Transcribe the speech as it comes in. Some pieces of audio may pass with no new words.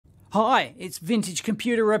Hi, it's vintage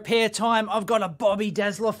computer repair time. I've got a Bobby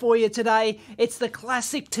Dazzler for you today. It's the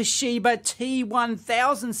classic Toshiba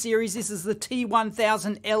T1000 series. This is the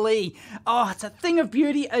T1000LE. Oh, it's a thing of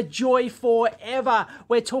beauty, a joy forever.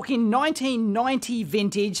 We're talking 1990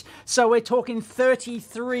 vintage, so we're talking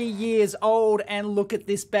 33 years old, and look at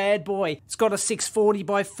this bad boy. It's got a 640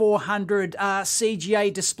 by 400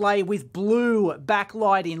 CGA display with blue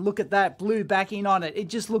backlighting. Look at that blue backing on it. It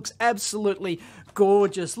just looks absolutely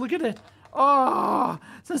gorgeous. Look at it. Oh,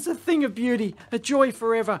 it's a thing of beauty, a joy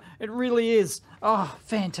forever. It really is. Oh,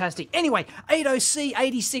 fantastic. Anyway,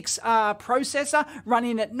 80C86 processor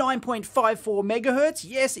running at 9.54 megahertz.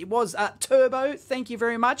 Yes, it was turbo. Thank you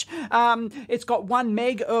very much. It's got 1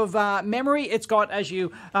 meg of memory. It's got, as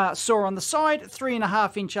you saw on the side,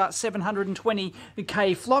 3.5-inch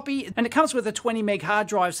 720K floppy, and it comes with a 20 meg hard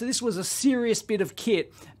drive. So this was a serious bit of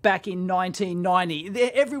kit back in 1990.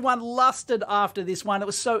 Everyone lusted after this one. It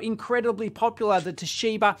was so incredibly popular, the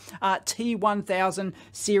Toshiba T1000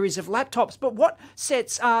 series of laptops. But what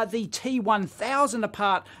sets the T1000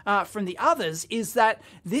 apart from the others is that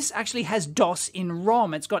this actually has DOS in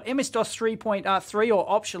ROM. It's got MS-DOS 3.3 or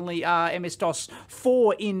optionally MS-DOS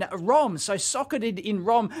 4 in ROM, so socketed in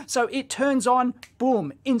ROM. So it turns on,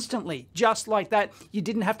 boom, instantly, just like that. You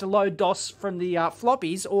didn't have to load DOS from the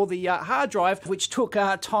floppies or the hard drive, which took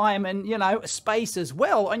time and, you know, space as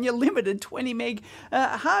well on your limited 20 meg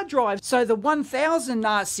hard drive. So the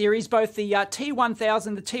 1000 series, both the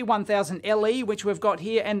T1000, the T1000LE, which we've got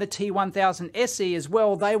here, and the T1000 SE as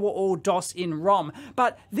well, they were all DOS in ROM.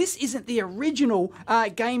 But this isn't the original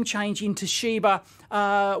game-changing Toshiba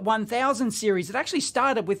 1000 series. It actually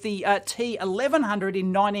started with the T1100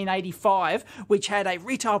 in 1985, which had a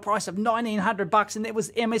retail price of $1,900, and it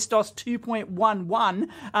was MS-DOS 2.11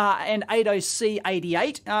 and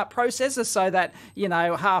 80C88 processor, so that, you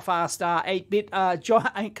know, half-assed 8-bit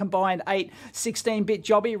combined 8 16-bit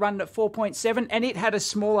jobby running at 4.7, and it had a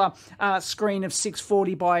smaller screen of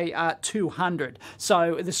 640 by 200.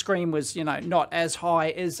 So the screen was, you know, not as high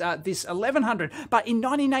as this 1100. But in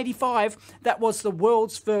 1985, that was the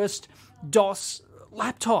world's first DOS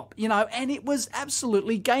laptop, you know, and it was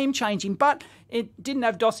absolutely game-changing. But it didn't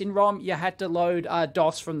have DOS in ROM. You had to load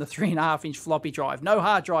DOS from the 3.5-inch floppy drive. No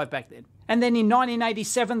hard drive back then. And then in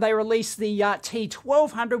 1987, they released the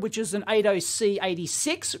T1200, which is an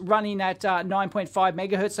 80C86 running at 9.5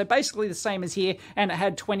 megahertz. So basically the same as here, and it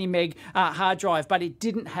had 20 meg hard drive, but it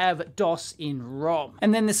didn't have DOS in ROM.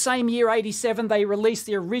 And then the same year, 87, they released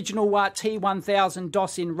the original T1000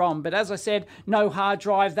 DOS in ROM. But as I said, no hard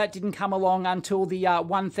drive. That didn't come along until the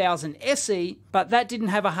 1000 SE, but that didn't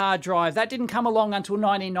have a hard drive. That didn't come along until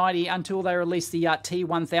 1990, until they released the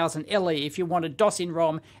T1000LE, if you wanted DOS in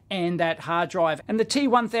ROM and that hard drive. And the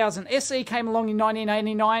T1000 SE came along in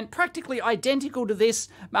 1989, practically identical to this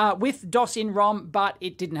with DOS in ROM, but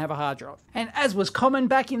it didn't have a hard drive. And as was common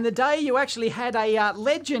back in the day, you actually had a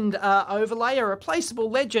legend overlay, a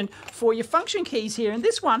replaceable legend for your function keys here, and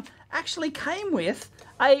this one actually came with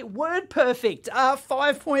a WordPerfect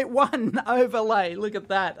 5.1 overlay. Look at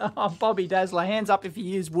that. Oh, Bobby Dazzler, hands up if you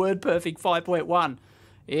use WordPerfect 5.1.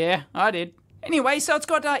 Yeah, I did. Anyway, so it's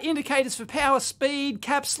got indicators for power, speed,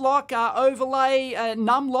 caps lock, overlay,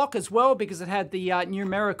 num lock as well, because it had the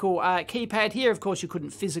numerical keypad here. Of course, you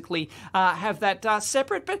couldn't physically have that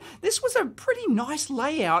separate, but this was a pretty nice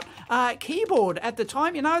layout keyboard at the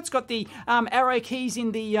time. You know, it's got the arrow keys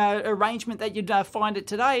in the arrangement that you'd find it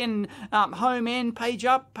today, and home end, page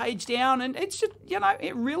up, page down, and it's just, you know,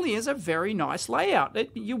 it really is a very nice layout.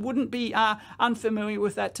 You wouldn't be unfamiliar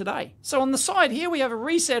with that today. So on the side here, we have a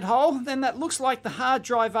reset hole. Then that looks like the hard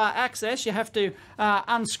drive access. You have to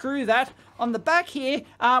unscrew that. On the back here,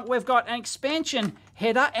 we've got an expansion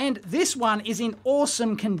header, and this one is in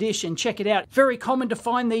awesome condition. Check it out. Very common to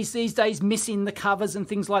find these days missing the covers and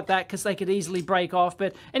things like that, because they could easily break off.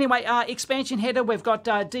 But anyway, expansion header, we've got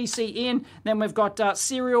DC in, then we've got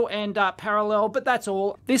serial and parallel, but that's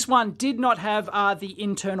all. This one did not have the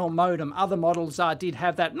internal modem. Other models did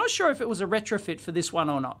have that. Not sure if it was a retrofit for this one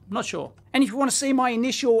or not. Not sure. And if you want to see my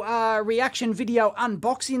initial reaction video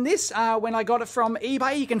unboxing this when I got it from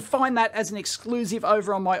eBay, you can find that as an exclusive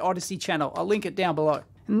over on my Odyssey channel. I'll link it down below.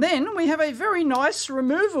 And then we have a very nice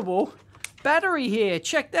removable battery here.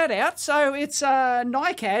 Check that out. So it's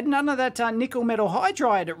NiCad, none of that nickel metal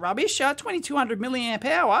hydride rubbish, 2200 milliamp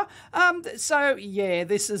hour. So yeah,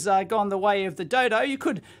 this has gone the way of the dodo. You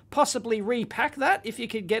could possibly repack that if you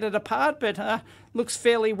could get it apart, but looks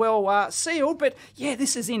fairly well sealed. But yeah,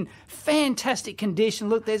 this is in fantastic condition.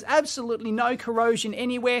 Look, there's absolutely no corrosion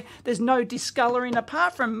anywhere. There's no discoloring,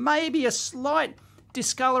 apart from maybe a slight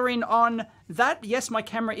discoloring on that, yes, my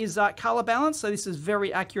camera is color balanced, so this is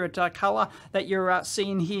very accurate color that you're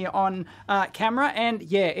seeing here on camera, and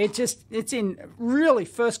yeah, it's in really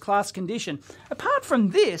first-class condition. Apart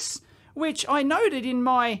from this, which I noted in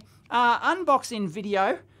my unboxing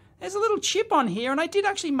video, there's a little chip on here, and I did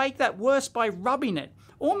actually make that worse by rubbing it,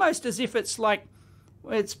 almost as if it's like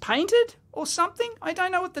it's painted or something. I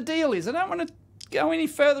don't know what the deal is. I don't want to go any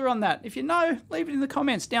further on that. If you know, leave it in the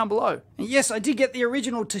comments down below. And yes, I did get the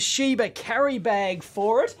original Toshiba carry bag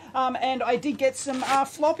for it, and I did get some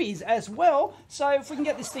floppies as well. So if we can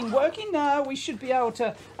get this thing working, we should be able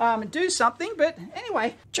to do something. But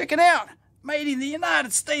anyway, check it out. Made in the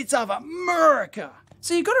United States of America.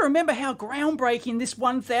 So you've got to remember how groundbreaking this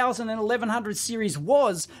 1000 and 1100 series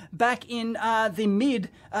was back in the mid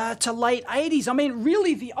to late 80s. I mean,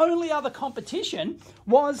 really the only other competition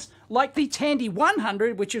was like the Tandy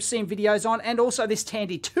 100, which you've seen videos on, and also this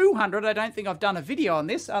Tandy 200. I don't think I've done a video on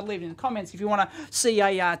this. I'll leave it in the comments if you want to see a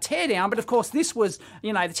teardown. But of course, this was,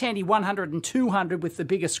 you know, the Tandy 100 and 200 with the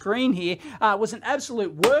bigger screen here, was an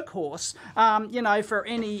absolute workhorse, you know, for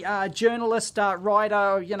any journalist,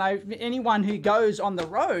 writer, you know, anyone who goes on the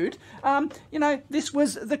road. You know, this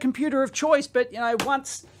was the computer of choice. But, you know,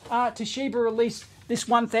 once Toshiba released this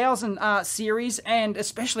 1000 series, and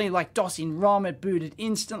especially like DOS in ROM, it booted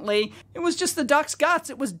instantly. It was just the duck's guts.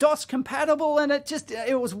 It was DOS compatible, and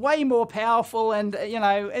it was way more powerful, and you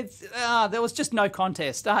know, there was just no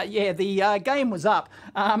contest. Yeah, the game was up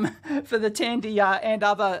for the Tandy and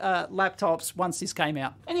other laptops once this came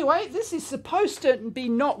out. Anyway, this is supposed to be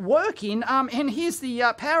not working, and here's the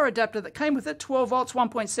power adapter that came with it, 12 volts,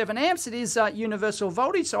 1.7 amps. It is universal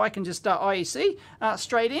voltage, so I can just IEC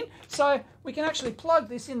straight in. So we can actually plug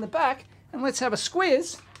this in the back, and let's have a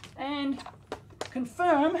squiz and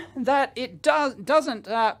confirm that it doesn't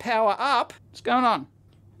power up. What's going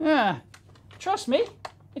on? Trust me,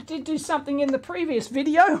 it did do something in the previous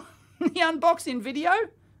video, the unboxing video.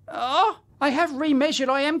 Oh, I have remeasured.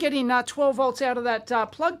 I am getting 12 volts out of that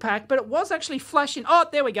plug pack, but it was actually flashing. Oh,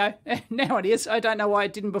 there we go. Now it is. I don't know why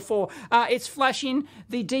it didn't before. It's flashing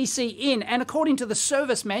the DC in, and according to the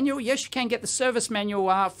service manual, yes, you can get the service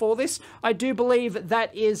manual for this. I do believe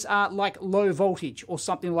that is like low voltage or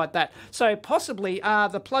something like that. So possibly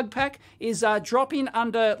the plug pack is dropping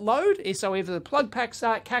under load. So either the plug pack's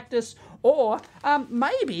cactus, or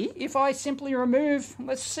maybe if I simply remove,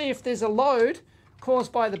 let's see if there's a load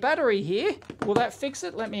caused by the battery here. Will that fix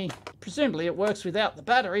it? Presumably it works without the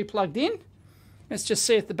battery plugged in. Let's just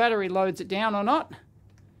see if the battery loads it down or not.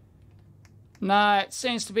 No, it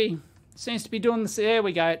seems to be doing this. There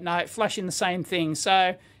we go. No, it's flashing the same thing.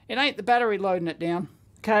 So it ain't the battery loading it down.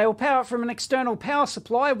 Okay, we'll power it from an external power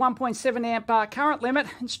supply, 1.7 amp current limit.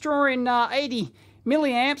 It's drawing 80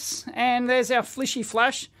 milliamps, and there's our flishy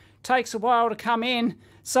flash. Takes a while to come in.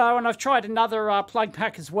 So, and I've tried another plug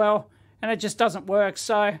pack as well, and it just doesn't work.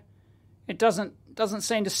 So it doesn't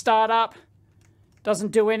seem to start up,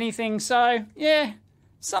 doesn't do anything. So yeah,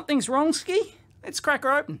 something's wrong, ski. Let's crack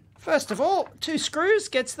her open. First of all, 2 screws,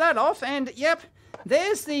 gets that off, and yep,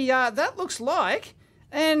 there's the that looks like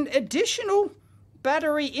an additional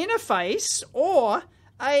battery interface, or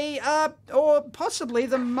or possibly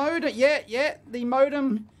the modem. Yeah, the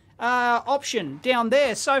modem option down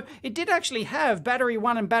there. So it did actually have battery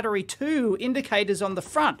 1 and battery 2 indicators on the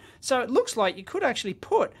front. So it looks like you could actually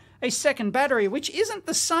put a second battery, which isn't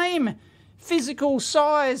the same physical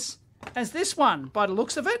size as this one by the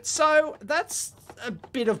looks of it. So that's a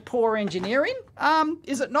bit of poor engineering,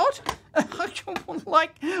 is it not?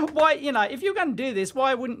 Like, why, you know, if you're going to do this,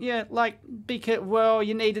 why wouldn't you, like, because, well,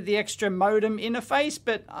 you needed the extra modem interface,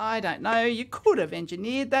 but I don't know, you could have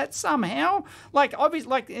engineered that somehow. Like, obviously,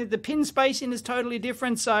 like, the pin spacing is totally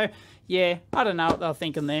different, so, yeah, I don't know what they're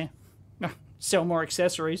thinking there. Sell more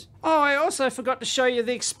accessories. Oh, I also forgot to show you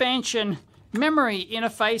the expansion memory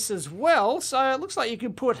interface as well, so it looks like you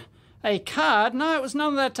could put a card. No, it was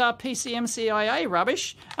none of that PCMCIA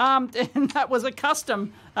rubbish. And that was a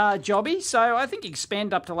custom jobby, so I think you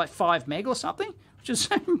expand up to like 5 meg or something, which is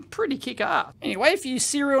pretty kick-ass. Anyway, for you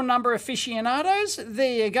serial number aficionados,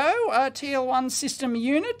 there you go, TL1 system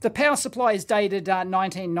unit. The power supply is dated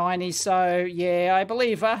 1990, so yeah, I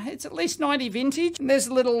believe it's at least 90 vintage. There's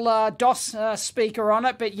a little DOS speaker on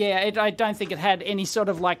it, but yeah, I don't think it had any sort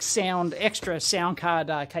of like extra sound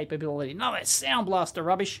card capability. No, that's Sound Blaster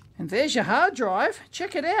rubbish. And there's your hard drive.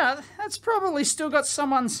 Check it out. That's probably still got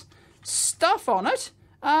someone's stuff on it.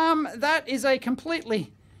 That is a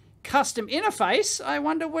completely custom interface. I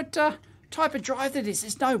wonder what type of drive that is.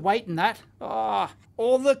 There's no weight in that. Oh,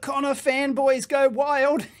 all the Connor fanboys go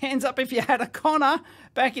wild. Hands up if you had a Connor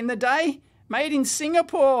back in the day. Made in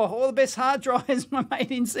Singapore. All the best hard drives were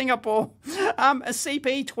made in Singapore. A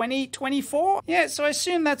CP2024. Yeah, so I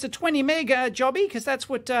assume that's a 20 meg jobby, because that's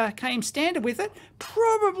what came standard with it.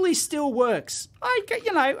 Probably still works.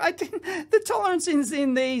 The tolerances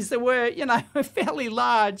in these that were, fairly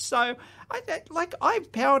large. So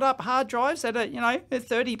I've powered up hard drives that are,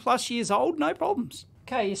 30 plus years old, no problems.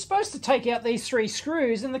 Okay, you're supposed to take out these 3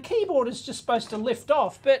 screws, and the keyboard is just supposed to lift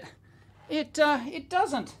off, but it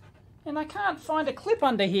doesn't. And I can't find a clip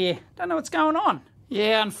under here. Don't know what's going on.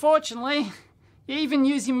 Yeah, unfortunately, even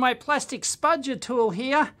using my plastic spudger tool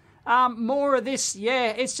here, more of this, yeah,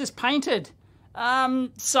 it's just painted.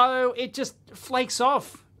 So it just flakes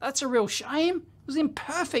off. That's a real shame. It was in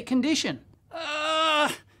perfect condition.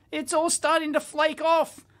 It's all starting to flake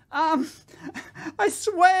off. I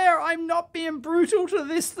swear I'm not being brutal to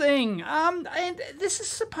this thing. And this is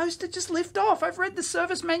supposed to just lift off. I've read the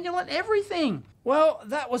service manual and everything. Well,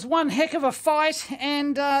 that was one heck of a fight,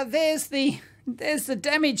 and there's the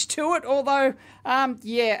damage to it. Although,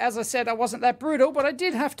 yeah, as I said, I wasn't that brutal, but I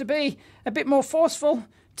did have to be a bit more forceful.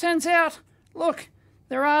 Turns out, look,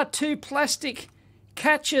 there are 2 plastic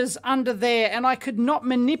catches under there, and I could not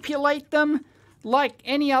manipulate them like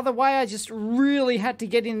any other way. I just really had to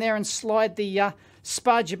get in there and slide the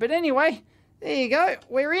spudger. But anyway, there you go.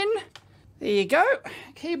 We're in. There you go.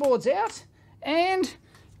 Keyboard's out. And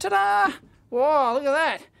ta-da! Whoa, look at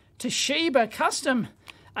that. Toshiba custom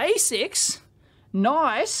ASICs.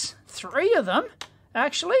 Nice. 3 of them,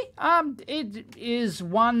 actually. It is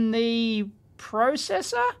one the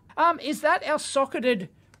processor. Is that our socketed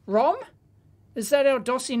ROM? Is that our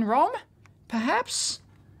DOS in ROM? Perhaps?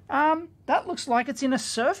 That looks like it's in a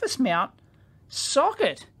surface mount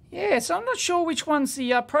socket. Yeah, so I'm not sure which one's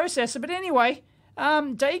the processor, but anyway,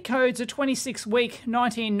 date codes are 26 week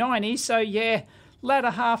 1990, so yeah,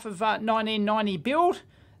 latter half of 1990 build.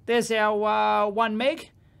 There's our 1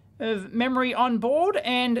 meg of memory on board,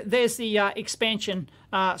 and there's the expansion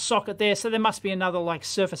socket there, so there must be another like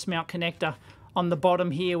surface mount connector on the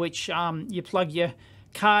bottom here, which you plug your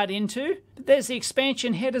card into. But there's the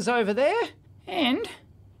expansion headers over there, and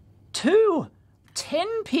 2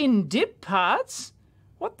 10-pin dip parts.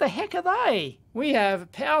 What the heck are they? We have a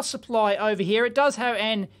power supply over here. It does have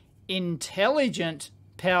an intelligent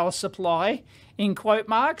power supply in quote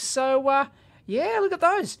marks. So, yeah, look at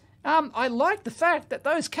those. I like the fact that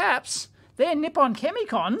those caps, they're Nippon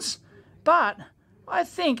Chemicons, but I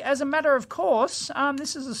think as a matter of course,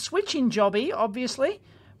 this is a switching jobby, obviously,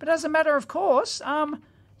 but as a matter of course,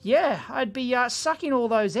 yeah, I'd be sucking all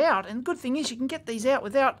those out. And the good thing is you can get these out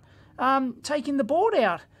without taking the board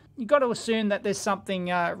out. You've got to assume that there's something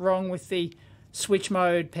wrong with the switch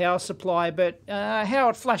mode power supply, but how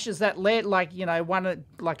it flashes that LED, like,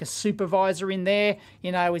 like a supervisor in there,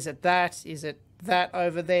 is it that? Is it that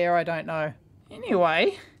over there? I don't know.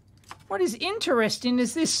 Anyway, what is interesting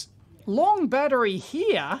is this long battery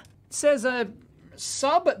here. It says a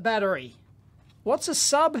sub battery. What's a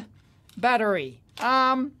sub battery?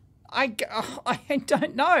 I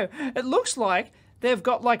don't know. It looks like they've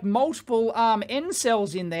got like multiple N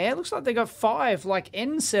cells in there. It looks like they've got 5 like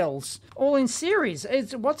N cells all in series.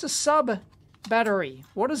 What's a sub battery?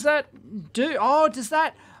 What does that do? Does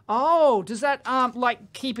that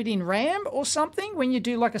like keep it in RAM or something? When you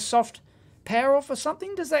do like a soft power off or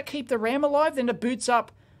something, does that keep the RAM alive? Then it boots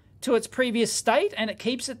up to its previous state and it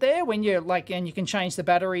keeps it there when you're like, and you can change the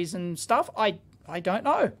batteries and stuff. I don't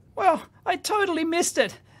know. Well, I totally missed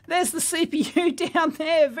it. There's the CPU down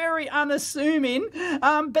there, very unassuming,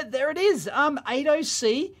 but there it is,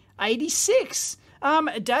 80C86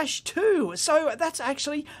 -2. So that's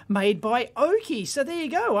actually made by Oki. So there you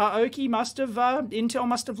go. Intel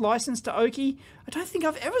must have licensed to Oki. I don't think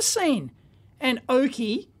I've ever seen an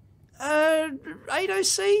Oki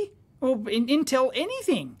 80C or Intel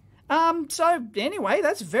anything. So anyway,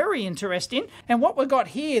 that's very interesting. And what we've got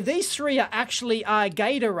here, these 3 are actually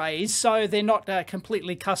gate arrays, so they're not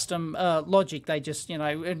completely custom logic. They just,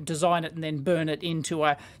 design it and then burn it into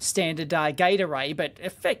a standard gate array. But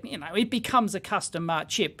it becomes a custom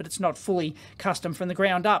chip, but it's not fully custom from the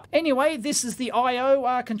ground up. Anyway, this is the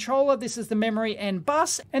I/O controller. This is the memory and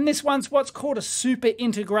bus, and this one's what's called a super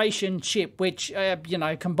integration chip, which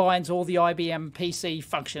combines all the IBM PC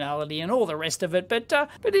functionality and all the rest of it. But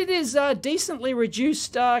it is is a decently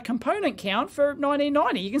reduced component count for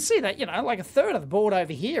 1990. You can see that, you know, like a third of the board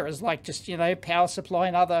over here is like just, you know, power supply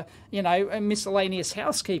and other, you know, miscellaneous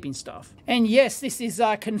housekeeping stuff. And yes, this is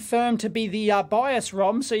confirmed to be the BIOS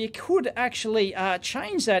ROM, so you could actually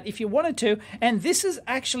change that if you wanted to. And this is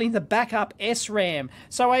actually the backup SRAM.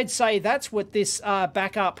 So I'd say that's what this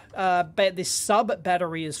backup, this sub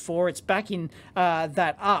battery is for. It's backing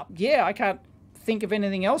that up. Yeah, I can't think of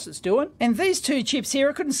anything else it's doing. And these two chips here,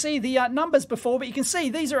 I couldn't see the numbers before, but you can see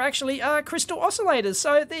these are actually crystal oscillators.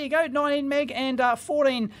 So there you go, 19 meg and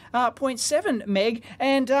 14.7 meg.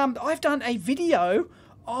 And I've done a video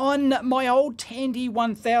on my old Tandy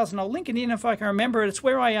 1000. I'll link it in if I can remember it. It's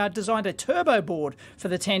where I designed a turbo board for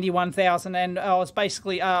the Tandy 1000, and I was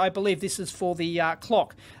basically, I believe this is for the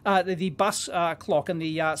clock, the bus clock and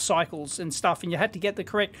the cycles and stuff, and you had to get the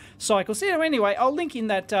correct cycles. So anyway, I'll link in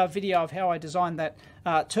that video of how I designed that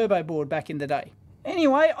turbo board back in the day.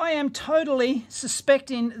 Anyway, I am totally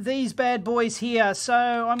suspecting these bad boys here, so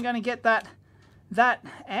I'm going to get that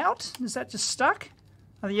out. Is that just stuck?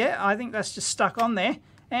 Oh, yeah, I think that's just stuck on there.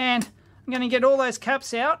 And I'm going to get all those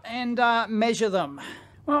caps out and measure them.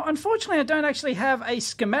 Well, unfortunately, I don't actually have a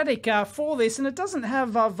schematic for this, and it doesn't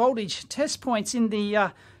have voltage test points in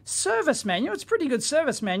the service manual. It's a pretty good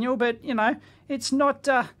service manual, but, you know, it's not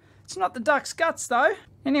the duck's guts, though.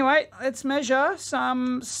 Anyway, let's measure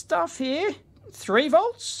some stuff here. 3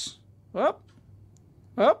 volts. Whoop.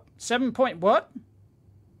 Whoop. 7 point what?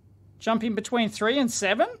 Jumping between 3 and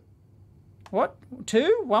 7? What?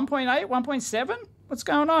 2? 1.8? 1.7? What's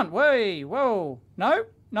going on? Whoa, whoa. No,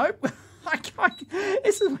 nope.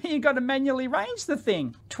 This is where you got to manually range the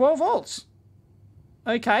thing. 12 volts.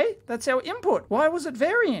 Okay, that's our input. Why was it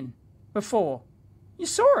varying before? You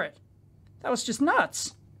saw it. That was just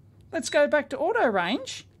nuts. Let's go back to auto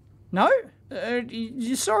range. No,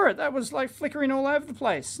 you saw it. That was like flickering all over the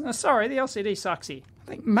place. Sorry, the LCD sucks here. I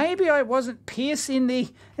think maybe I wasn't piercing the...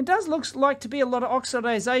 It does look like to be a lot of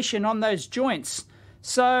oxidization on those joints.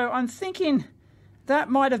 So I'm thinking that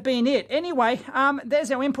might have been it. Anyway,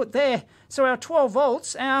 there's our input there. So our 12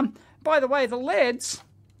 volts. By the way, the LEDs,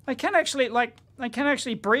 I can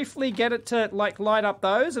actually briefly get it to like light up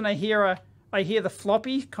those, and I hear the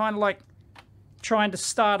floppy kind of like trying to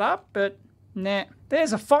start up, but nah.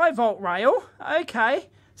 There's a 5 volt rail. Okay.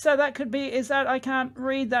 So that could be, I can't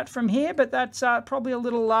read that from here, but that's probably a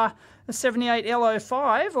little a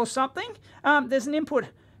 78L05 or something. There's an input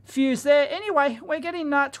fuse there. Anyway, we're getting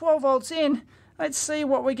 12 volts in. Let's see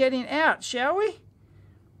what we're getting out, shall we?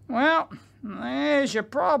 Well, there's your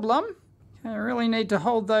problem. I really need to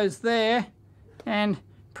hold those there and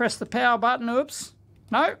press the power button. Oops.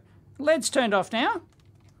 No, LED's turned off now.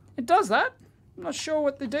 It does that. I'm not sure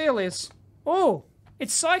what the deal is. Oh,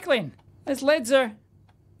 it's cycling. Those LEDs are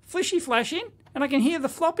flishy flashing, and I can hear the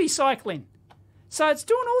floppy cycling. So it's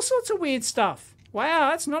doing all sorts of weird stuff. Wow,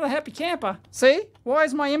 that's not a happy camper. See? Why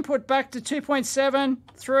is my input back to 2.7,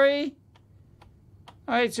 3?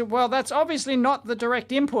 Well, that's obviously not the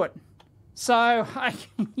direct input. So,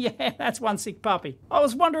 yeah, that's one sick puppy. I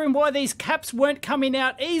was wondering why these caps weren't coming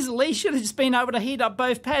out easily. Should have just been able to heat up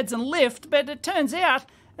both pads and lift, but it turns out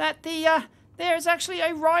that there is actually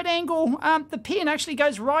a right angle, the pin actually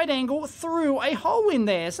goes right angle through a hole in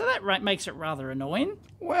there, so that makes it rather annoying.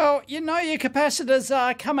 Well, you know your capacitors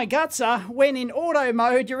are kamagutsa when in auto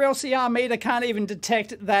mode your LCR meter can't even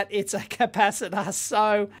detect that it's a capacitor,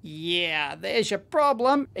 so yeah, there's your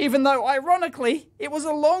problem. Even though, ironically, it was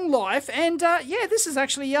a long life, and yeah, this is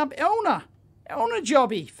actually Elna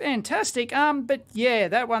jobby. Fantastic. But yeah,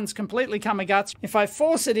 that one's completely kamagutsu. If I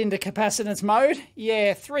force it into capacitance mode,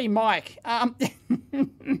 yeah, 3 mic.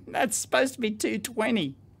 That's supposed to be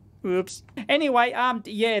 220. Oops. Anyway,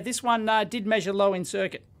 yeah, this one did measure low in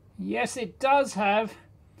circuit. Yes, it does have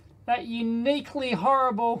that uniquely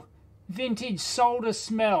horrible vintage solder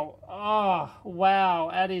smell. Oh,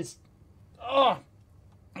 wow, that is... Oh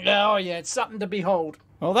yeah, it's something to behold.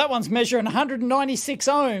 Well, that one's measuring 196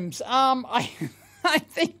 ohms. I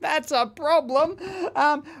think that's a problem.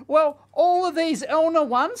 Well, all of these Elna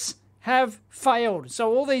ones have failed.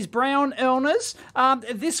 So all these brown Elnas,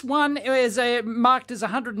 this one is marked as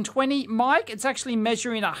 120 mic. It's actually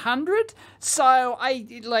measuring 100. So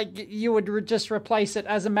you would just replace it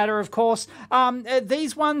as a matter of course.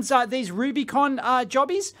 These ones, these Rubicon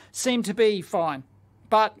jobbies seem to be fine.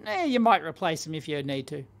 But you might replace them if you need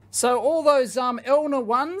to. So all those Elna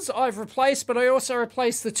ones I've replaced, but I also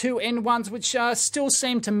replaced the 2 N ones, which still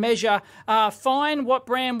seem to measure fine. What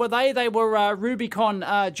brand were they? They were Rubicon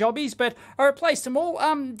jobbies, but I replaced them all.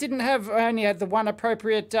 I only had the one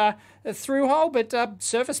appropriate through hole, but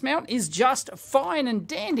surface mount is just fine and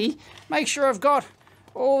dandy. Make sure I've got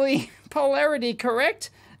all the polarity correct.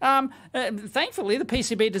 Thankfully, the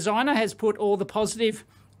PCB designer has put all the positive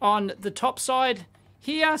on the top side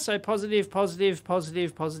here, so positive, positive,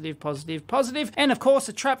 positive, positive, positive, positive. And of course,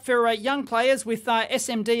 a trap for young players with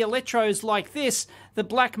SMD electrodes like this, the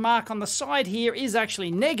black mark on the side here is actually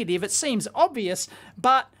negative. It seems obvious,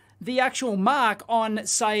 but the actual mark on,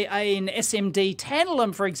 say, an SMD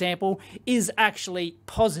tantalum, for example, is actually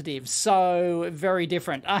positive. So, very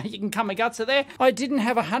different. You can come a gutser there. I didn't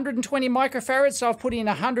have 120 microfarads, so I've put in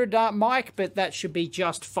 100 mic, but that should be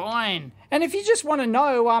just fine. And if you just want to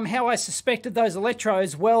know how I suspected those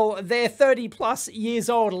electrodes, well, they're 30 plus years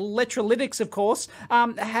old. Electrolytics, of course,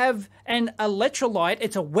 have an electrolyte.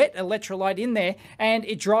 It's a wet electrolyte in there, and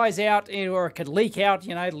it dries out, or it could leak out,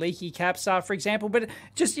 you know, leaky caps, for example. But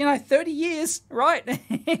just, you know, 30 years, right?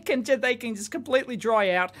 They can just completely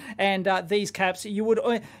dry out, and these caps, you would,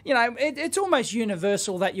 you know, it's almost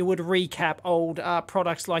universal that you would recap old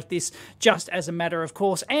products like this just as a matter of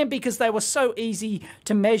course. And because they were so easy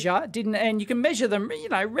to measure, and you can measure them, you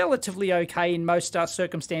know, relatively okay in most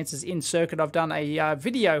circumstances in circuit. I've done a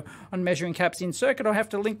video on measuring caps in circuit. I'll have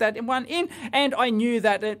to link that one in. And I knew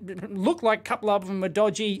that it looked like a couple of them were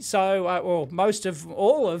dodgy, so, or most of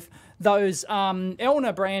all of those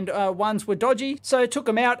Elna brand ones were dodgy, so I took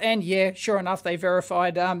them out, and yeah, sure enough, they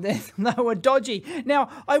verified they were dodgy. Now,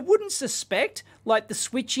 I wouldn't suspect like the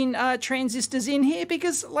switching transistors in here,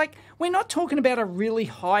 because like we're not talking about a really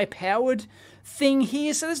high powered thing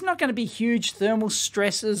here, so there's not going to be huge thermal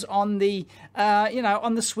stresses on the you know,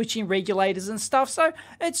 on the switching regulators and stuff. So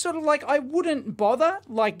it's sort of like I wouldn't bother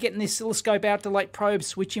like getting this oscilloscope out to like probe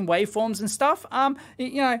switching waveforms and stuff.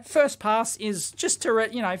 You know, first pass is just to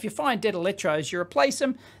you know, if you find dead electrodes, you replace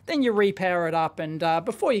them, then you repower it up, and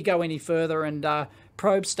before you go any further and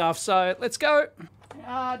probe stuff. So let's go.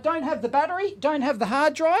 Don't have the battery, don't have the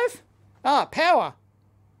hard drive. Power,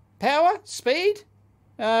 speed,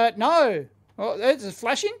 no. Oh, is it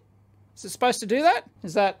flashing? Is it supposed to do that?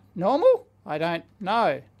 Is that normal? I don't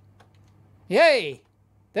know. Yay!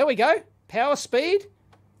 There we go. Power, speed,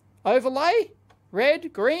 overlay,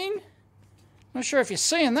 red, green. Not sure if you're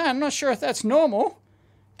seeing that. I'm not sure if that's normal.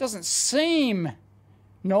 Doesn't seem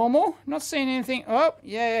normal. Not seeing anything. Oh,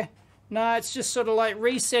 yeah. No, it's just sort of like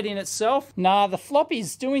resetting itself. Nah, the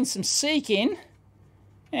floppy's doing some seeking.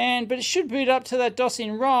 But it should boot up to that DOS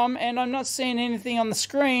in ROM, and I'm not seeing anything on the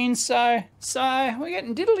screen, so we're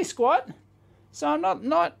getting diddly squat. So I'm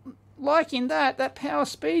not liking that. That power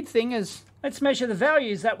speed thing is. Let's measure the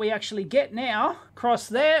values that we actually get now. Across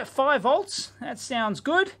there, 5 volts. That sounds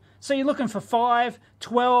good. So you're looking for 5,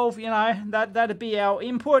 12. You know, that'd be our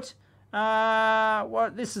input.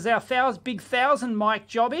 This is our big 1000 mic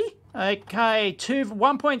jobby. Okay, 10,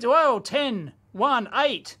 1,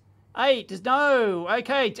 8. 8 is no.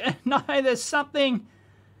 Okay, no, there's something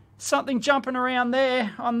jumping around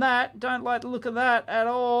there on that. Don't like the look of that at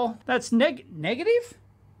all. That's negative?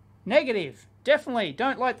 Negative. Definitely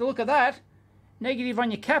don't like the look of that. Negative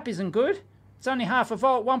on your cap isn't good. It's only half a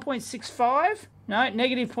volt, 1.65. No,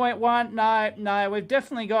 negative 0.1. No, we've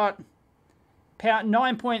definitely got power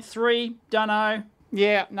 9.3. Dunno.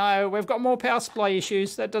 Yeah, no, we've got more power supply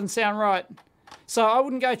issues. That doesn't sound right. So I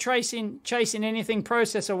wouldn't go chasing anything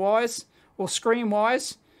processor-wise or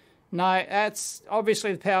screen-wise. No, that's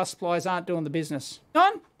obviously the power supplies aren't doing the business.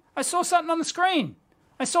 I saw something on the screen.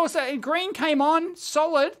 I saw something, green came on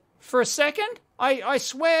solid for a second. I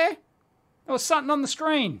swear there was something on the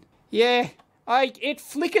screen. Yeah, it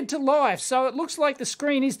flickered to life, so it looks like the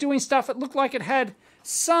screen is doing stuff. It looked like it had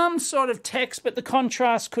some sort of text, but the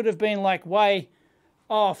contrast could have been like way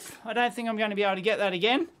off. I don't think I'm going to be able to get that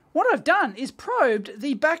again. What I've done is probed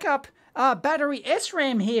the backup battery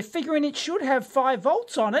SRAM here, figuring it should have 5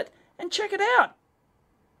 volts on it, and check it out.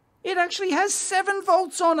 It actually has 7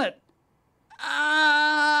 volts on it.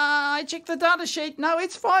 I checked the data sheet. No,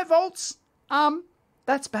 it's 5 volts.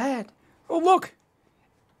 That's bad. Oh, look.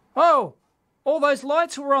 Oh, all those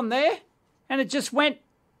lights were on there, and it just went.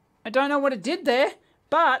 I don't know what it did there,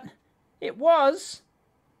 but it was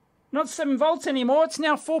not 7 volts anymore. It's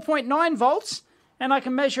now 4.9 volts. And I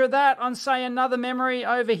can measure that on, say, another memory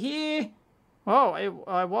over here. Oh,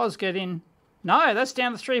 I was getting. No, that's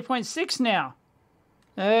down to 3.6 now.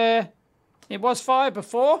 It was 5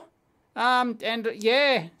 before. And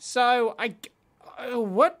yeah, so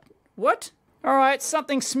what? All right,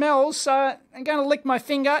 something smells. So I'm going to lick my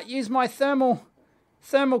finger. Use my thermal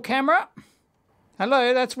camera.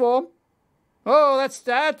 Hello, that's warm. Oh,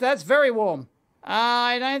 that's very warm.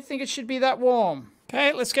 I don't think it should be that warm.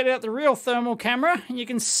 Okay, let's get out the real thermal camera, and you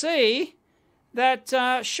can see that,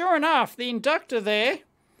 sure enough, the inductor there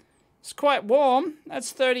is quite warm.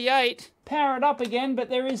 That's 38. power it up again, but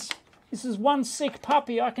this is one sick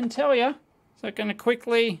puppy, I can tell you. Is that going to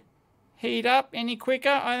quickly heat up any quicker?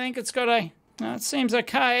 I think it's got a... No, it seems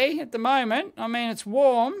okay at the moment. I mean, it's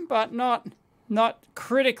warm, but not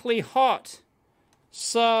critically hot.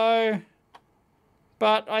 So,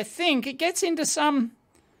 but I think it gets into some...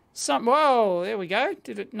 Whoa, there we go.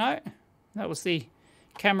 Did it? No. That was the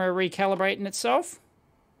camera recalibrating itself.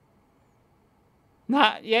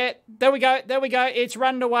 Nah, yeah, there we go, it's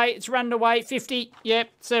running away, 50, yep,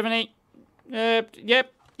 70,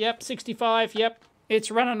 yep, 65, yep, it's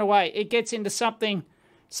running away. It gets into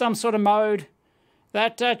some sort of mode.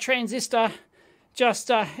 That transistor just,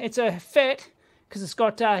 it's a FET, because it's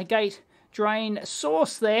got gate drain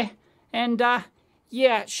source there, and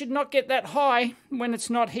yeah, it should not get that high when it's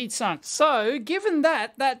not heat sunk. So, given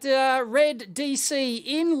that red DC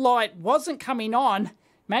in light wasn't coming on,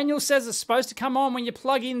 manual says it's supposed to come on when you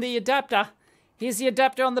plug in the adapter. Here's the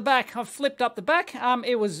adapter on the back. I've flipped up the back.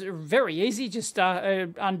 It was very easy. Just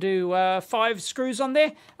undo 5 screws on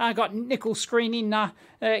there. I got nickel screening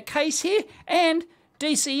case here. And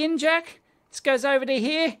DC in jack. This goes over to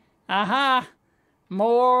here. Aha.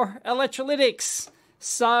 More electrolytics.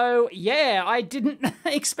 So, yeah, I didn't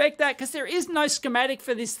expect that because there is no schematic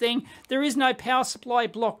for this thing. There is no power supply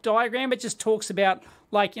block diagram. It just talks about,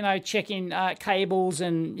 like, you know, checking cables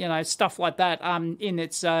and, you know, stuff like that in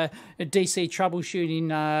its DC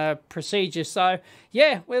troubleshooting procedure. So,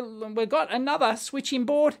 yeah, we've got another switching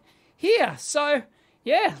board here. So,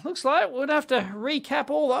 yeah, looks like we'll have to recap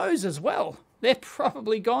all those as well. They're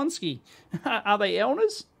probably gonski. Are they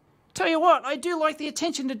Elners? Tell you what, I do like the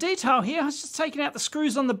attention to detail here. I was just taking out the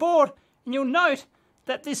screws on the board, and you'll note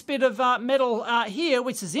that this bit of metal here,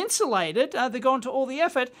 which is insulated, they've gone to all the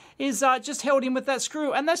effort, is just held in with that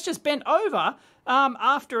screw, and that's just bent over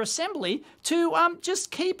after assembly to just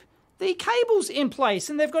keep the cables in place.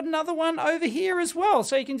 And they've got another one over here as well,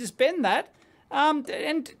 so you can just bend that,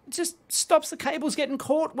 and just stops the cables getting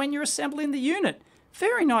caught when you're assembling the unit.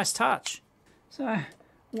 Very nice touch. So,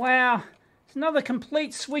 wow. Another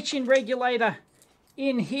complete switching regulator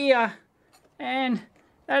in here, and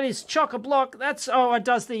that is chock-a-block. That's it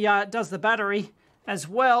does the battery as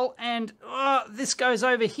well, and this goes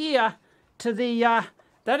over here to the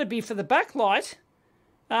that'd be for the backlight,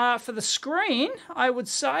 for the screen, I would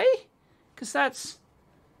say, because that's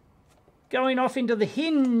going off into the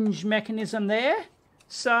hinge mechanism there.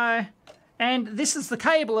 So. And this is the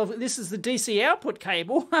cable, this is the DC output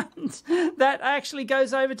cable that actually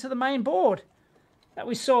goes over to the main board that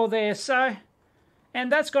we saw there. So,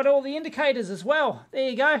 and that's got all the indicators as well. There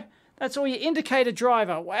you go. That's all your indicator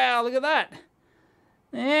driver. Wow, look at that.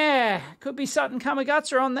 Yeah, could be something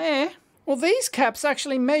Kamagutsu on there. Well, these caps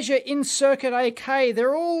actually measure in-circuit AK.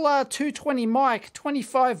 They're all 220 mic,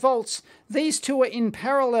 25 volts. These two are in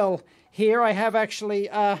parallel here. I have actually,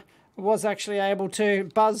 was actually able to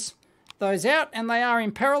buzz those out, and they are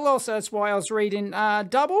in parallel, so that's why I was reading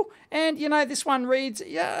double. And you know, this one reads,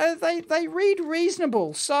 yeah, they read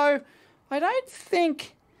reasonable, so I don't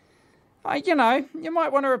think, you know, you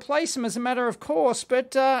might want to replace them as a matter of course,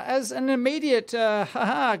 but as an immediate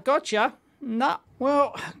haha, gotcha, nah.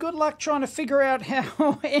 Well, good luck trying to figure out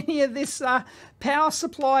how any of this power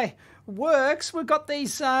supply works. We've got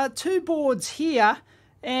these 2 boards here,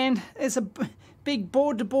 and there's a big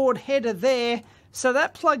board-to-board header there. So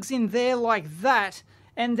that plugs in there like that,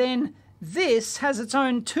 and then this has its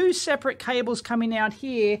own 2 separate cables coming out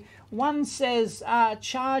here. One says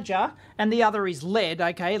charger, and the other is LED.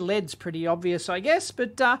 Okay, LED's pretty obvious, I guess,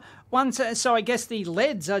 but so I guess the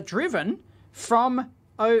LEDs are driven from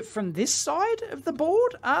this side of the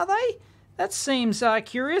board, are they? That seems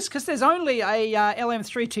curious, because there's only a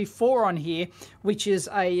LM324 on here, which is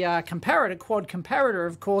a comparator, quad comparator,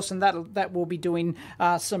 of course, and that will be doing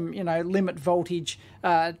some, you know, limit voltage,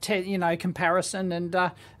 comparison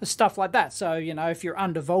and stuff like that. So, you know, if you're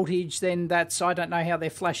under voltage, then that's, I don't know how they're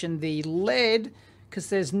flashing the LED, because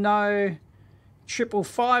there's no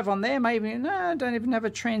 555 on there. Maybe, no, I don't even have a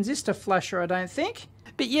transistor flasher, I don't think.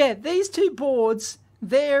 But yeah, these 2 boards,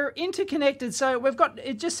 they're interconnected, so we've got,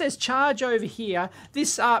 it just says charge over here.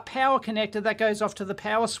 This power connector that goes off to the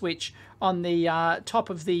power switch on the top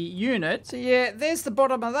of the unit. So yeah, there's the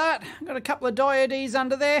bottom of that. Got a couple of diodes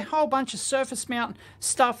under there, whole bunch of surface mount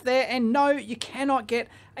stuff there, and no, you cannot get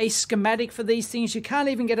a schematic for these things. You can't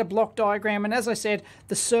even get a block diagram, and as I said,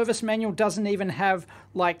 the service manual doesn't even have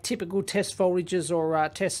like typical test voltages or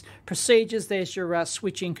test procedures. There's your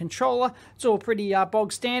switching controller. It's all pretty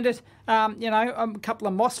bog standard. You know, a couple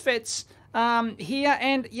of MOSFETs here,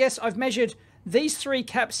 and yes, I've measured these three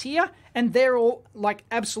caps here, and they're all like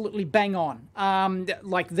absolutely bang on.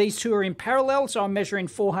 Like these two are in parallel, so I'm measuring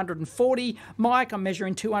 440 mic, I'm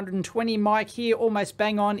measuring 220 mic here, almost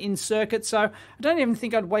bang on in circuit. So I don't even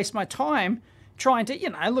think I'd waste my time trying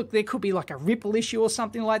to, look, there could be like a ripple issue or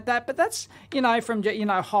something like that, but that's, from,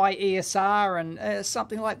 high ESR and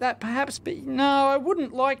something like that perhaps. But no, I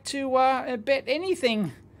wouldn't like to bet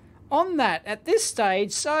anything on that at this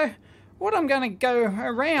stage. So what I'm going to go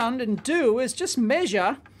around and do is just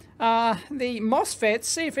measure the MOSFETs,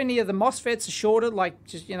 see if any of the MOSFETs are shorted, like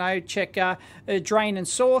just, check drain and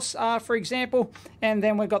source, for example. And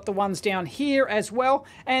then we've got the ones down here as well.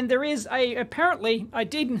 And there is apparently,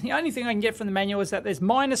 the only thing I can get from the manual is that there's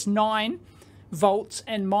 -9 volts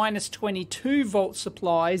and -22 volt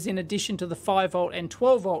supplies in addition to the 5 volt and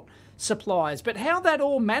 12 volt supplies. But how that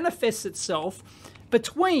all manifests itself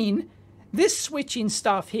between this switching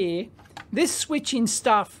stuff here, this switching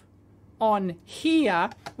stuff on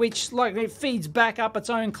here, which like it feeds back up its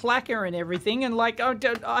own clacker and everything, and like I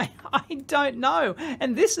don't know.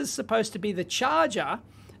 And this is supposed to be the charger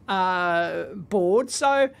board,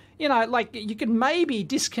 so like you could maybe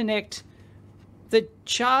disconnect the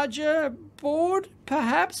charger board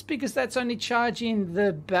perhaps, because that's only charging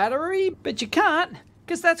the battery, but you can't,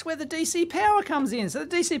 because that's where the DC power comes in. So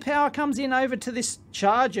the DC power comes in over to this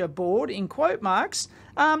charger board in quote marks,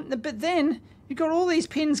 but then you've got all these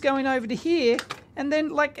pins going over to here, and then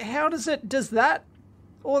like how does that,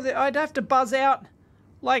 or I'd have to buzz out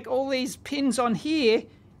like all these pins on here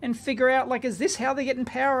and figure out, like, is this how they're getting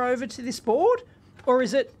power over to this board, or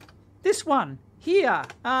is it this one here?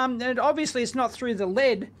 And obviously it's not through the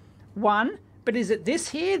lead one, but is it this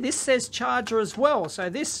here? This says charger as well, so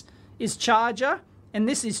this is charger and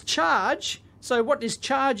this is charge. So what does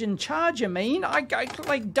charge and charger mean? I go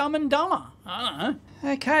like Dumb and Dumber. I don't know.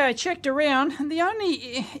 Okay, I checked around, and the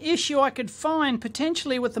only issue I could find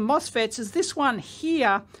potentially with the MOSFETs is this one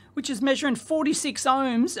here, which is measuring 46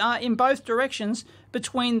 ohms in both directions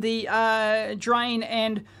between the drain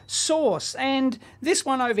and source. And this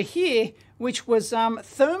one over here, which was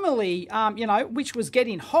thermally, which was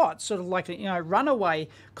getting hot, sort of like a, runaway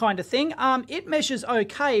kind of thing, it measures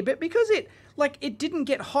okay, but because it didn't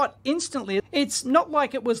get hot instantly. It's not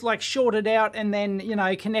like it was like shorted out and then,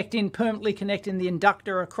 permanently connecting the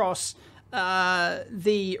inductor across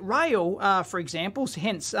the rail, for example,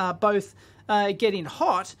 hence both getting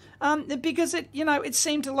hot, because it, it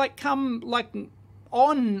seemed to like come like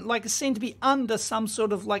on, like it seemed to be under some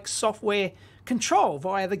sort of like software control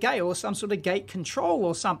via the gate or some sort of gate control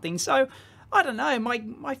or something. So I don't know,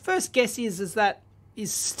 my first guess is that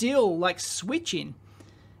is still like switching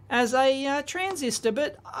as a transistor,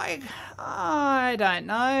 but I don't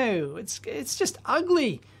know. It's just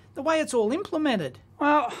ugly the way it's all implemented.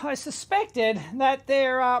 Well, I suspected that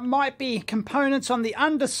there might be components on the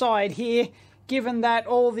underside here, given that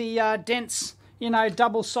all the dense,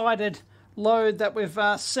 double-sided load that we've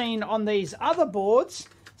seen on these other boards.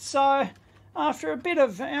 So after a bit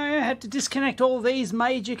of, I had to disconnect all these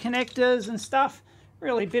major connectors and stuff.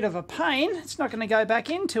 Really a bit of a pain. It's not going to go back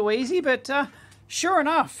in too easy, but sure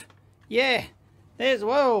enough, yeah, there's,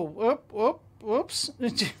 whoa, whoops,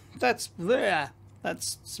 that's there.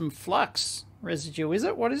 That's some flux residue, is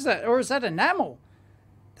it? What is that? Or is that enamel?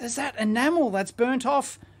 There's that enamel that's burnt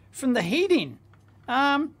off from the heating.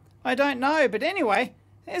 I don't know, but anyway,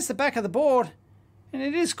 there's the back of the board, and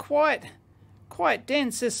it is quite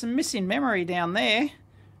dense. There's some missing memory down there.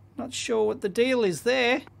 Not sure what the deal is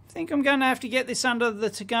there. I think I'm going to have to get this under the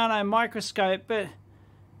Tagano microscope, but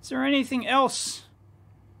is there anything else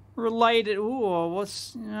related? Ooh,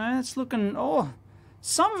 what's, it's looking,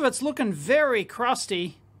 some of it's looking very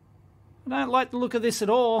crusty. I don't like the look of this at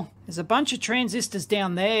all. There's a bunch of transistors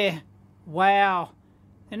down there. Wow.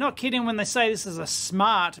 They're not kidding when they say this is a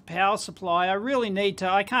smart power supply. I really need to,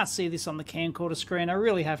 I can't see this on the camcorder screen. I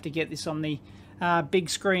really have to get this on the big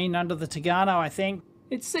screen under the Tagano, I think.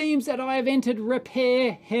 It seems that I have entered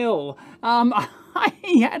repair hell. I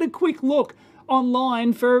had a quick look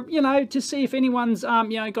online for, to see if anyone's,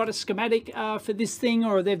 got a schematic for this thing,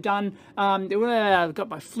 or they've done, I've got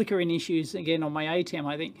my flickering issues again on my ATEM,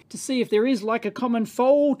 I think, to see if there is like a common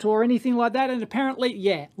fault or anything like that. And apparently,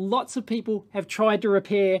 yeah, lots of people have tried to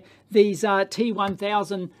repair these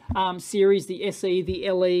T1000 series, the SE,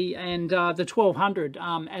 the LE, and the 1200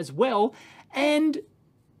 as well. And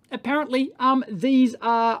apparently, these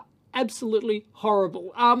are absolutely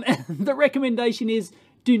horrible. The recommendation is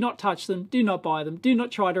Do not touch them. Do not buy them. Do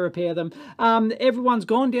not try to repair them. Everyone's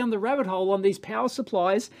gone down the rabbit hole on these power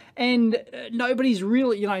supplies, and nobody's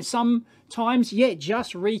really, you know, sometimes, yeah,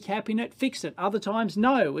 just recapping it, fix it. Other times,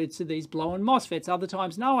 no, it's these blown MOSFETs. Other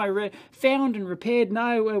times, no, I found and repaired,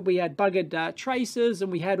 no, we had buggered traces,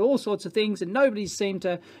 and we had all sorts of things, and nobody seemed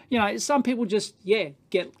to, you know, some people just, yeah,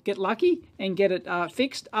 get lucky and get it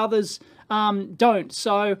fixed. Others don't.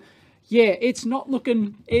 So, yeah, it's not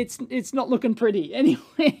looking pretty.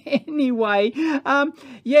 Anyway,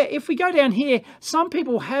 yeah, if we go down here, some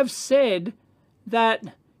people have said that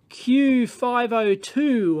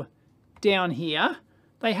Q502 down here,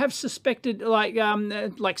 they have suspected like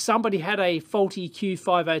somebody had a faulty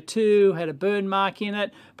Q502, had a burn mark in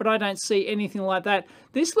it, but I don't see anything like that.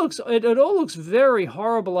 This looks, it all looks very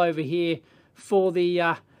horrible over here for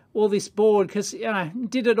the all this board, because, you know,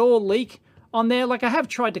 did it all leak on there? Like, I have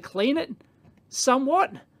tried to clean it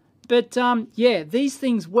somewhat, but yeah, these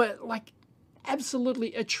things were like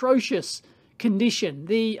absolutely atrocious condition.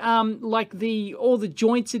 The like all the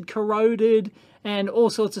joints had corroded and all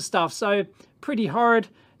sorts of stuff, so pretty horrid.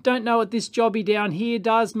 Don't know what this jobby down here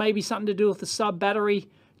does. Maybe something to do with the sub battery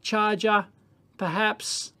charger,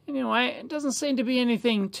 perhaps. Anyway, it doesn't seem to be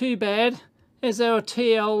anything too bad. There's our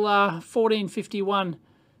TL1451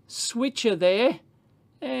 switcher there,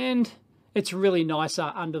 and it's really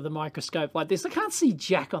nicer under the microscope like this. I can't see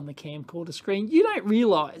jack on the camcorder screen. You don't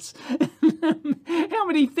realise how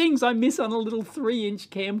many things I miss on a little 3-inch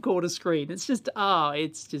camcorder screen. It's just,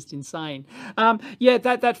 it's just insane. Yeah,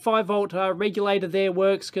 that 5 volt regulator there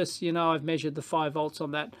works, because, you know, I've measured the 5 volts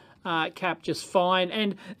on that cap just fine.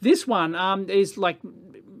 And this one is like,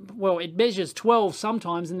 well, it measures 12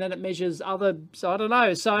 sometimes, and then it measures other, so I don't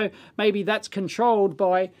know. So maybe that's controlled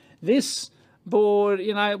by this board,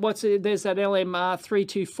 you know, there's that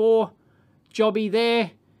LM324 jobby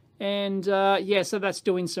there, and yeah, so that's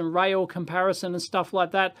doing some rail comparison and stuff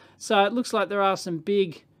like that. So it looks like there are some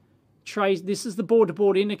big trays. This is the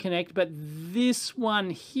board-to-board interconnect, but this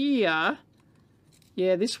one here,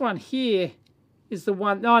 yeah, this one here is the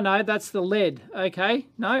one, no, that's the lead. Okay,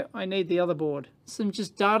 no, I need the other board. Some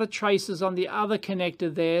just data traces on the other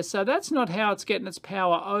connector there, so that's not how it's getting its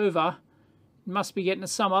power over. It must be getting it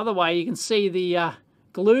some other way. You can see the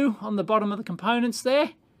glue on the bottom of the components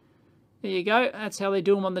there. There you go. That's how they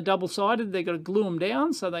do them on the double-sided. They've got to glue them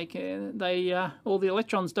down so all the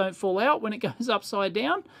electrons don't fall out when it goes upside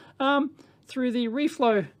down through the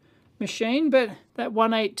reflow machine. But that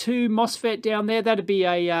 182 MOSFET down there, that'd be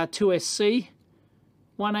a 2SC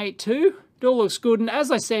 182. It all looks good, and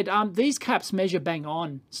as I said, these caps measure bang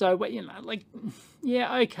on. So, you know, like,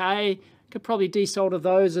 yeah, okay, could probably desolder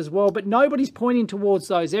those as well, but nobody's pointing towards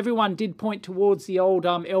those. Everyone did point towards the old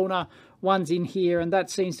Elna ones in here, and that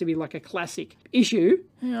seems to be like a classic issue.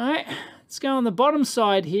 All right, let's go on the bottom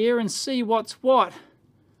side here and see what's what.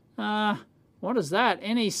 What is that?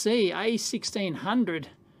 NEC A1600.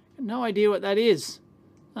 No idea what that is.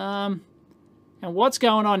 And what's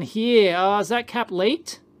going on here? Is that cap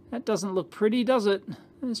leaked? That doesn't look pretty, does it?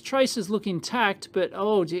 Those traces look intact, but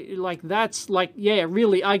oh, like that's like, yeah,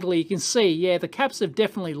 really ugly. You can see, yeah, the caps have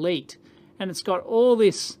definitely leaked, and it's got all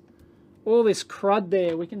this crud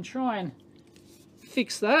there. We can try and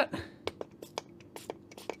fix that.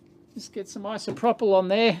 Just get some isopropyl on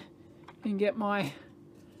there and get my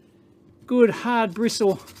good hard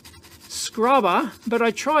bristle scrubber. But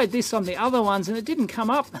I tried this on the other ones, and it didn't come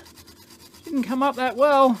up. Didn't come up that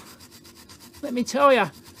well, let me tell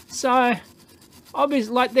you. So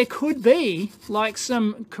obviously, like, there could be like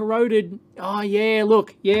some corroded, oh yeah,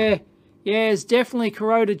 look, yeah, there's definitely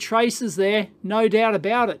corroded traces there, no doubt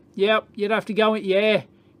about it. Yep, you'd have to go in, yeah,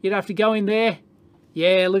 you'd have to go in there.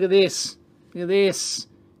 Yeah, look at this, look at this.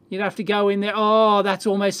 You'd have to go in there. Oh, that's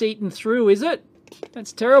almost eaten through, is it?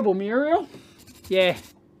 That's terrible, Muriel. Yeah,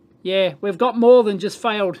 we've got more than just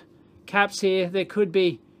failed caps here. There could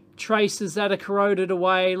be traces that are corroded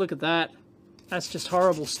away. Look at that. That's just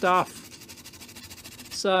horrible stuff.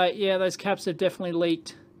 So yeah, those caps have definitely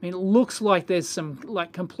leaked. I mean, it looks like there's some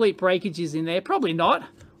like complete breakages in there. Probably not.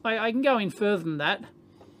 I can go in further than that.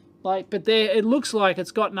 Like, but there, it looks like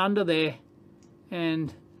it's gotten under there,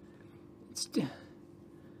 and it's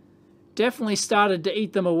definitely started to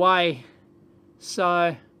eat them away.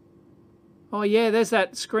 So, oh yeah, there's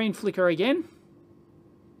that screen flicker again.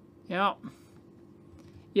 Yep.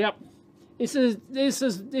 This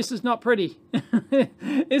is not pretty.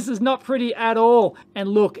 This is not pretty at all. And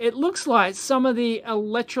look, it looks like some of the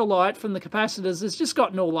electrolyte from the capacitors has just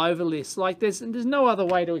gotten all over this. Like there's no other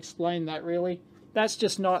way to explain that really.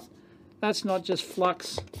 That's not just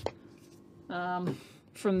flux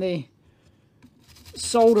from the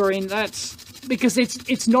soldering. That's because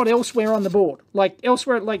it's not elsewhere on the board. Like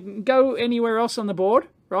elsewhere, like go anywhere else on the board,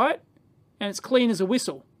 right? And it's clean as a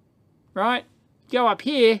whistle, right? Go up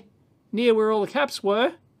here, near where all the caps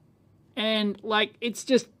were, and like it's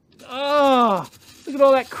just, oh, look at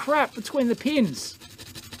all that crap between the pins.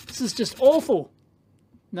 This is just awful.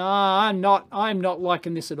 No, I'm not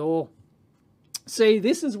liking this at all. See,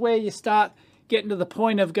 this is where you start getting to the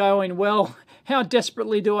point of going, well, how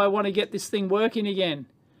desperately do I want to get this thing working again,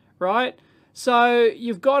 right? So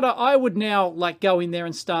you've got to, I would now like go in there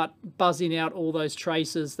and start buzzing out all those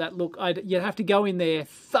traces that look, you'd have to go in there,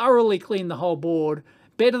 thoroughly clean the whole board,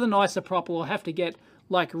 better than isopropyl, or have to get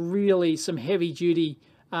like really some heavy duty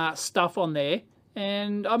stuff on there.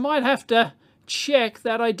 And I might have to check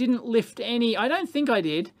that I didn't lift any, I don't think I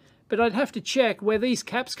did, but I'd have to check where these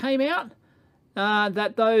caps came out,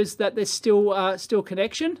 that there's still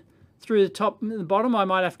connection through the top and the bottom. I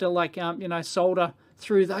might have to like, you know, solder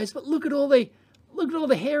through those. But look at all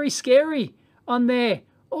the hairy scary on there.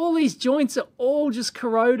 All these joints are all just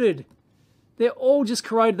corroded. They're all just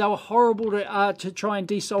corroded. They were horrible to try and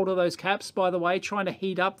desolder those caps, by the way, trying to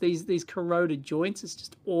heat up these corroded joints. It's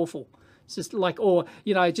just awful. It's just like, or,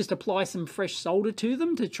 you know, just apply some fresh solder to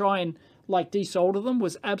them to try and like desolder them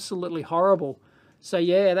was absolutely horrible. So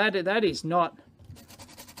yeah, that is not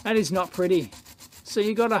pretty. So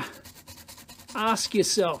you gotta ask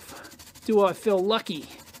yourself, do I feel lucky?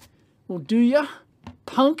 Well, do ya,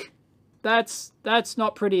 punk? That's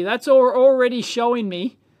not pretty. That's already showing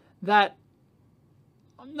me that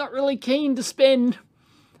I'm not really keen to spend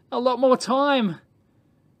a lot more time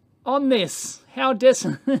on this. How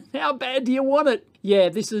bad do you want it? Yeah,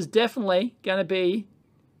 this is definitely going to be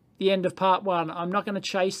the end of part one. I'm not going to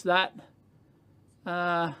chase that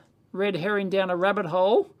red herring down a rabbit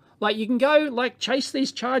hole. Like, you can go, like, chase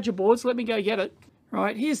these charger boards. Let me go get it.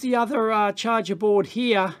 Right, here's the other charger board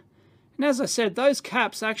here. And as I said, those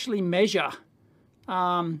caps actually measure,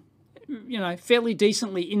 you know, fairly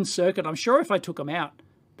decently in circuit. I'm sure if I took them out,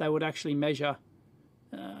 they would actually measure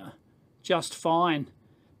just fine.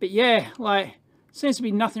 But yeah, like, seems to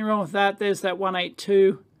be nothing wrong with that. There's that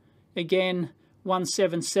 182 again.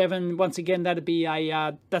 177. Once again, that'd be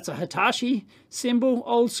a that's a Hitachi symbol,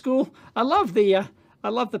 old school. I love the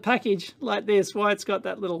package like this. Why it's got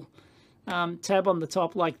that little tab on the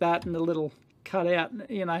top like that, and the little cutout,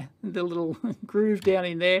 you know, the little groove down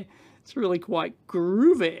in there. It's really quite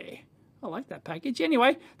groovy. I like that package.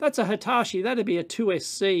 Anyway, that's a Hitachi. That'd be a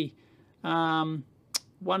 2SC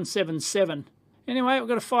 177. Anyway, we've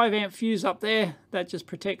got a 5 amp fuse up there that just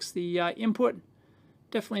protects the input.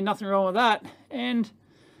 Definitely nothing wrong with that. And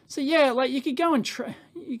so yeah, like you could go and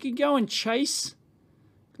chase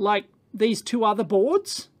like these two other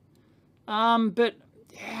boards, but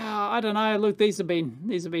yeah, I don't know. Look, these have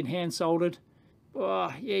been hand soldered.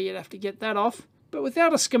 Oh yeah, you'd have to get that off. But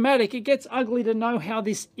without a schematic, it gets ugly to know how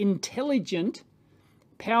this intelligent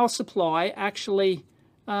power supply actually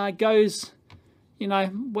goes. You know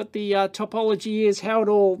what the topology is, how it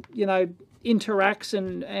all, you know, interacts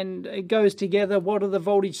and it goes together. What are the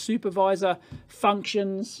voltage supervisor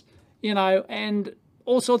functions, you know, and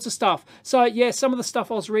all sorts of stuff. So yeah, some of the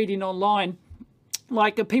stuff I was reading online,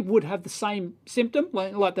 like people would have the same symptom,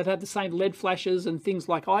 like they'd have the same LED flashes and things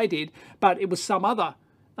like I did, but it was some other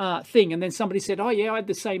thing. And then somebody said, oh yeah, I had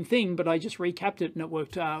the same thing, but I just recapped it and it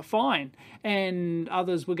worked fine. And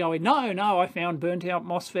others were going, no, I found burnt out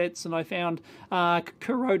MOSFETs and I found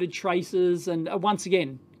corroded traces. And once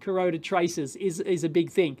again, corroded traces is a big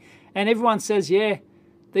thing. And everyone says, yeah,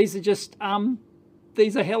 these are just,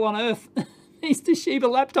 these are hell on earth. These Toshiba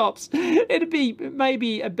laptops. It'd be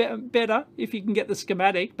maybe better if you can get the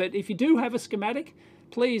schematic, but if you do have a schematic,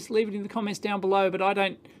 please leave it in the comments down below. But I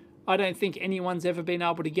don't think anyone's ever been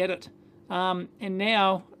able to get it. And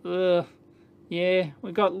now, yeah,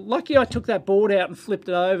 we got lucky I took that board out and flipped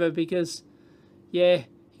it over, because, yeah,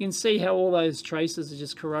 you can see how all those traces are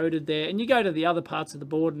just corroded there. And you go to the other parts of the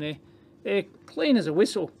board and they're clean as a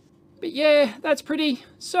whistle. But yeah, that's pretty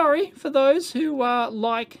sorry for those who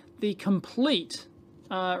like the complete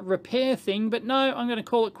repair thing. But no, I'm going to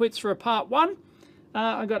call it quits for a part one.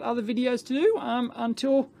 I've got other videos to do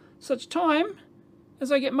until such time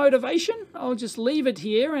as I get motivation. I'll just leave it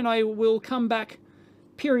here and I will come back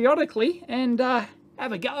periodically and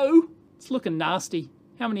have a go. It's looking nasty.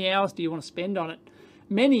 How many hours do you want to spend on it?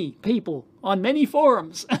 Many people on many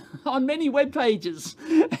forums, on many web pages,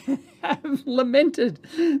 have lamented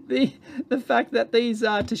the fact that these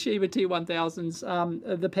Toshiba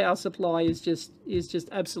T1000s, the power supply is just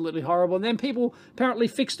absolutely horrible. And then people apparently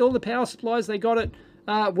fixed all the power supplies. They got it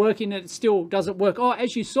working and it still doesn't work. Oh,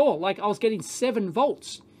 as you saw, like I was getting 7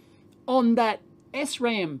 volts on that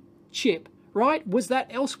SRAM chip right? Was that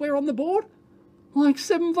elsewhere on the board? Like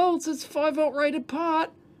 7 volts, it's 5 volt rated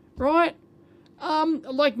part, right?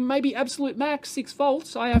 Like maybe absolute max 6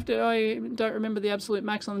 volts. I don't remember the absolute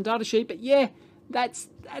max on the data sheet, but yeah, that's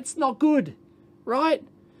not good, right?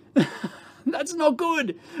 That's not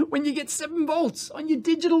good when you get 7 volts on your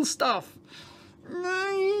digital stuff.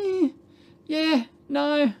 No, yeah,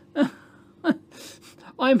 no.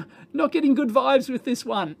 I'm not getting good vibes with this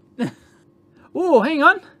one. Oh, hang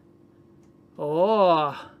on.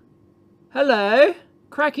 Oh, hello,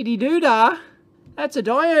 crackety doodah. That's a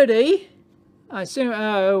diode. I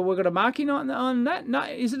assume we've got a marking on that. No,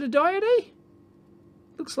 is it a diode?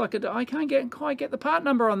 Looks like I can't quite get the part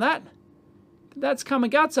number on that. That's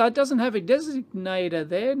Kamagatsu. It doesn't have a designator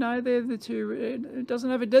there. No, they're the two. It doesn't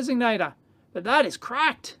have a designator. But that is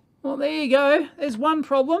cracked. Well, there you go. There's one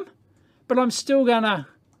problem. But I'm still gonna...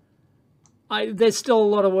 there's still a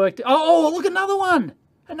lot of work to... Oh, look, another one.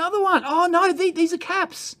 Another one. Oh, no, these are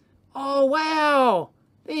caps. Oh, wow.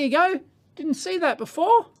 There you go. Didn't see that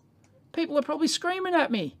before. People are probably screaming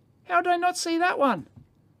at me. How did I not see that one?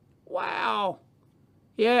 Wow.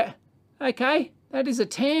 Yeah. Okay. That is a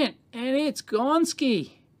tant. And it's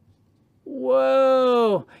Gonski.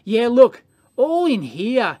 Whoa. Yeah, look. All in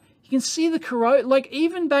here. You can see the corrosion. Like,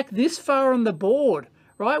 even back this far on the board,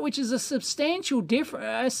 right? Which is a substantial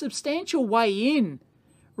way in,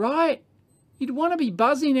 right? You'd want to be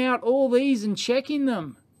buzzing out all these and checking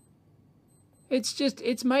them.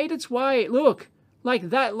 It's made its way. Look.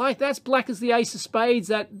 Like that's black as the ace of spades,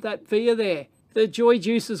 that via there. The joy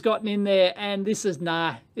juice has gotten in there, and this is,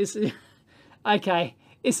 this is, okay,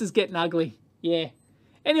 this is getting ugly, yeah.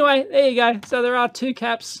 Anyway, there you go. So there are 2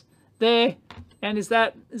 caps there, and is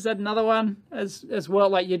that another one as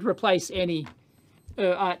well? Like you'd replace any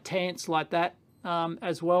tants like that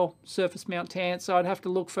as well, surface mount tants. So I'd have to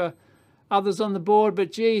look for others on the board,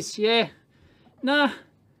 but geez, yeah. Nah,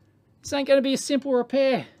 this ain't going to be a simple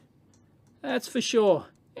repair. That's for sure.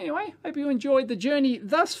 Anyway, hope you enjoyed the journey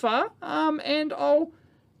thus far, and I'll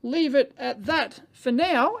leave it at that for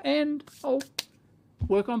now, and I'll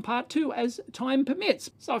work on part 2 as time permits.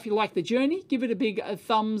 So if you like the journey, give it a big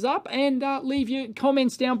thumbs up, and leave your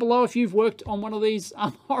comments down below if you've worked on one of these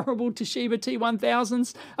horrible Toshiba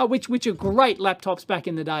T1000s, which are great laptops back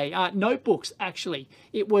in the day. Notebooks, actually.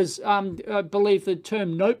 It was, I believe the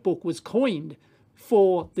term notebook was coined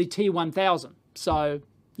for the T1000. So,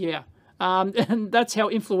 yeah. And that's how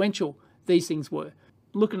influential these things were.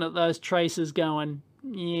 Looking at those traces going,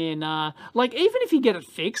 yeah, nah. Like, even if you get it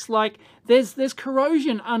fixed, like, there's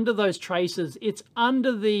corrosion under those traces. It's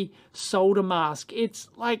under the solder mask. It's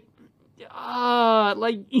like,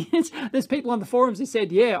 there's people on the forums who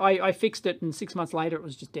said, yeah, I fixed it, and 6 months later it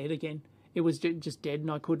was just dead again. It was just dead,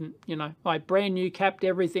 and I couldn't, you know, I brand new capped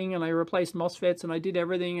everything, and I replaced MOSFETs, and I did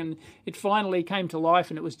everything, and it finally came to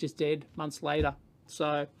life, and it was just dead months later.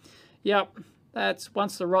 So... yep, that's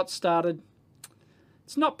once the rot started.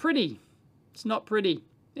 It's not pretty. It's not pretty.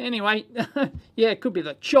 Anyway, yeah, it could be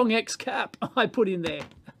the Chong X cap I put in there.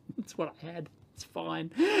 That's what I had. It's fine.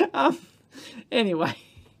 Anyway,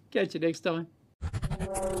 catch you next time.